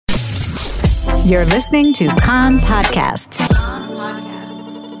You're listening to Kan Podcasts.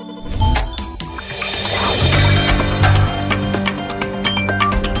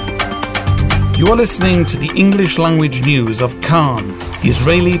 You are listening to the English language news of Kan, the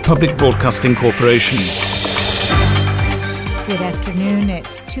Israeli Public Broadcasting Corporation. Good afternoon.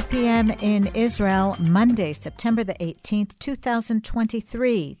 It's 2 p.m. in Israel, Monday, September the 18th,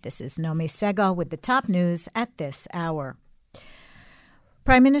 2023. This is Nomi Segal with the top news at this hour.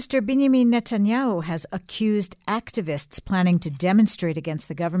 Prime Minister Benjamin Netanyahu has accused activists planning to demonstrate against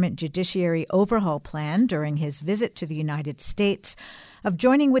the government judiciary overhaul plan during his visit to the United States of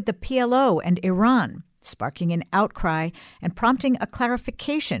joining with the PLO and Iran, sparking an outcry and prompting a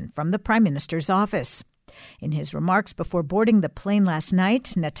clarification from the Prime Minister's office. In his remarks before boarding the plane last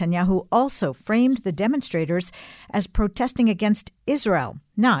night, Netanyahu also framed the demonstrators as protesting against Israel,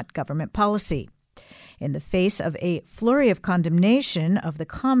 not government policy. In the face of a flurry of condemnation of the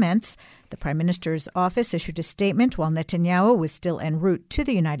comments, the Prime Minister's office issued a statement while Netanyahu was still en route to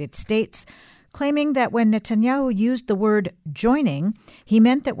the United States, claiming that when Netanyahu used the word joining, he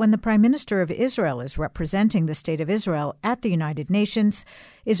meant that when the Prime Minister of Israel is representing the State of Israel at the United Nations,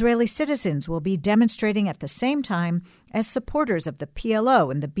 Israeli citizens will be demonstrating at the same time as supporters of the PLO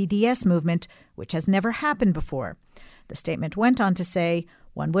and the BDS movement, which has never happened before. The statement went on to say,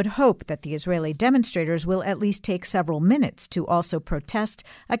 one would hope that the Israeli demonstrators will at least take several minutes to also protest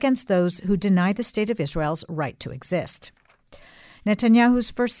against those who deny the State of Israel's right to exist.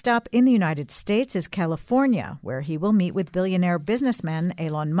 Netanyahu's first stop in the United States is California, where he will meet with billionaire businessman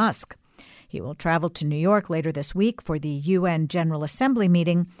Elon Musk. He will travel to New York later this week for the UN General Assembly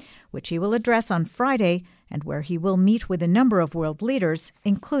meeting, which he will address on Friday, and where he will meet with a number of world leaders,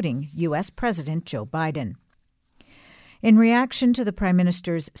 including U.S. President Joe Biden. In reaction to the Prime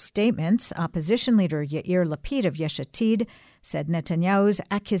Minister's statements, opposition leader Yair Lapid of Yesh Atid said Netanyahu's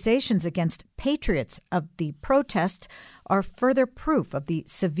accusations against patriots of the protest are further proof of the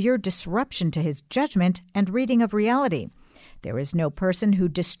severe disruption to his judgment and reading of reality. There is no person who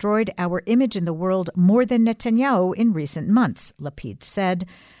destroyed our image in the world more than Netanyahu in recent months, Lapid said.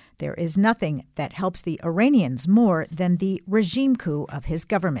 There is nothing that helps the Iranians more than the regime coup of his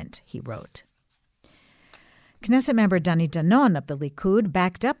government, he wrote. Knesset member Dani Danon of the Likud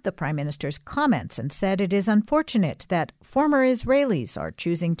backed up the Prime Minister's comments and said it is unfortunate that former Israelis are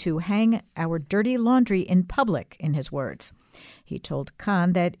choosing to hang our dirty laundry in public, in his words. He told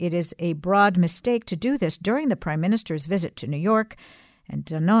Kan that it is a broad mistake to do this during the Prime Minister's visit to New York, and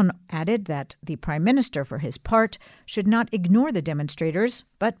Danon added that the Prime Minister, for his part, should not ignore the demonstrators,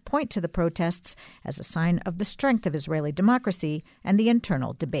 but point to the protests as a sign of the strength of Israeli democracy and the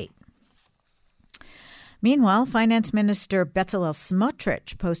internal debate. Meanwhile, Finance Minister Bezalel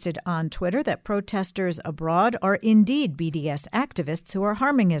Smotrich posted on Twitter that protesters abroad are indeed BDS activists who are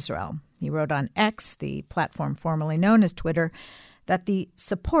harming Israel. He wrote on X, the platform formerly known as Twitter, that the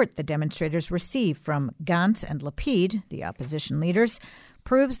support the demonstrators receive from Gantz and Lapid, the opposition leaders,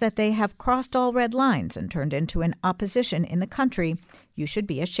 proves that they have crossed all red lines and turned into an opposition in the country. You should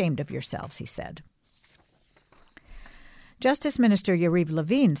be ashamed of yourselves, he said. Justice Minister Yariv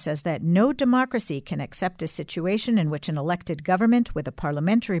Levin says that no democracy can accept a situation in which an elected government with a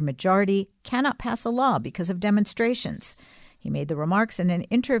parliamentary majority cannot pass a law because of demonstrations. He made the remarks in an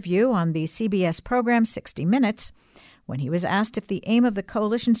interview on the CBS program 60 Minutes when he was asked if the aim of the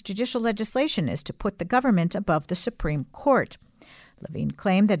coalition's judicial legislation is to put the government above the Supreme Court. Levin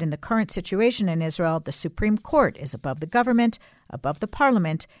claimed that in the current situation in Israel, the Supreme Court is above the government, above the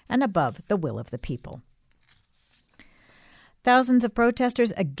parliament, and above the will of the people. Thousands of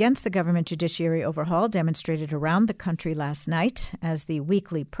protesters against the government judiciary overhaul demonstrated around the country last night as the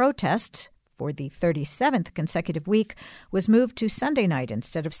weekly protest for the 37th consecutive week was moved to Sunday night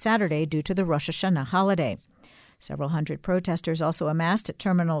instead of Saturday due to the Rosh Hashanah holiday. Several hundred protesters also amassed at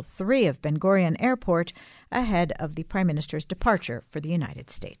Terminal 3 of Ben Gurion Airport ahead of the Prime Minister's departure for the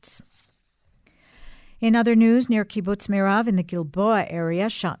United States. In other news, near Kibbutz Mirav in the Gilboa area,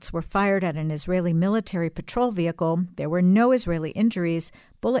 shots were fired at an Israeli military patrol vehicle. There were no Israeli injuries.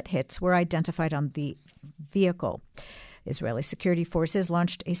 Bullet hits were identified on the vehicle. Israeli security forces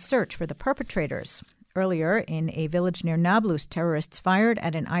launched a search for the perpetrators. Earlier, in a village near Nablus, terrorists fired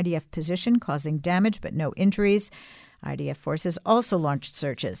at an IDF position, causing damage but no injuries. IDF forces also launched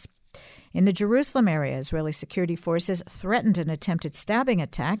searches. In the Jerusalem area, Israeli security forces threatened an attempted stabbing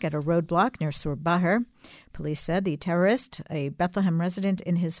attack at a roadblock near Sur Bahar. Police said the terrorist, a Bethlehem resident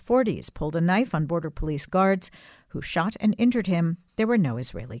in his 40s, pulled a knife on border police guards who shot and injured him. There were no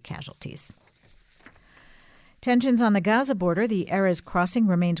Israeli casualties. Tensions on the Gaza border, the Erez crossing,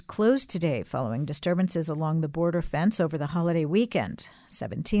 remained closed today following disturbances along the border fence over the holiday weekend.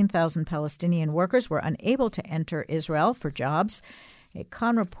 17,000 Palestinian workers were unable to enter Israel for jobs. A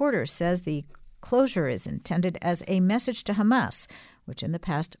Khan reporter says the closure is intended as a message to Hamas, which in the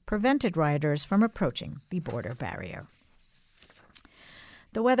past prevented rioters from approaching the border barrier.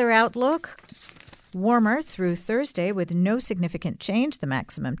 The weather outlook: warmer through Thursday with no significant change. The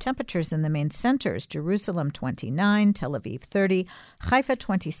maximum temperatures in the main centers: Jerusalem 29, Tel Aviv 30, Haifa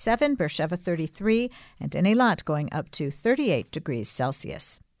 27, Beersheba 33, and in Eilat going up to 38 degrees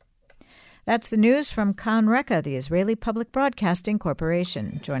Celsius. That's the news from Kan Reka, the Israeli Public Broadcasting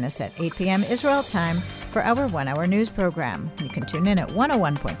Corporation. Join us at 8 p.m. Israel time for our one-hour news program. You can tune in at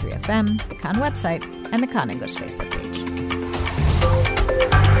 101.3 FM, the Kan website, and the Kan English Facebook page.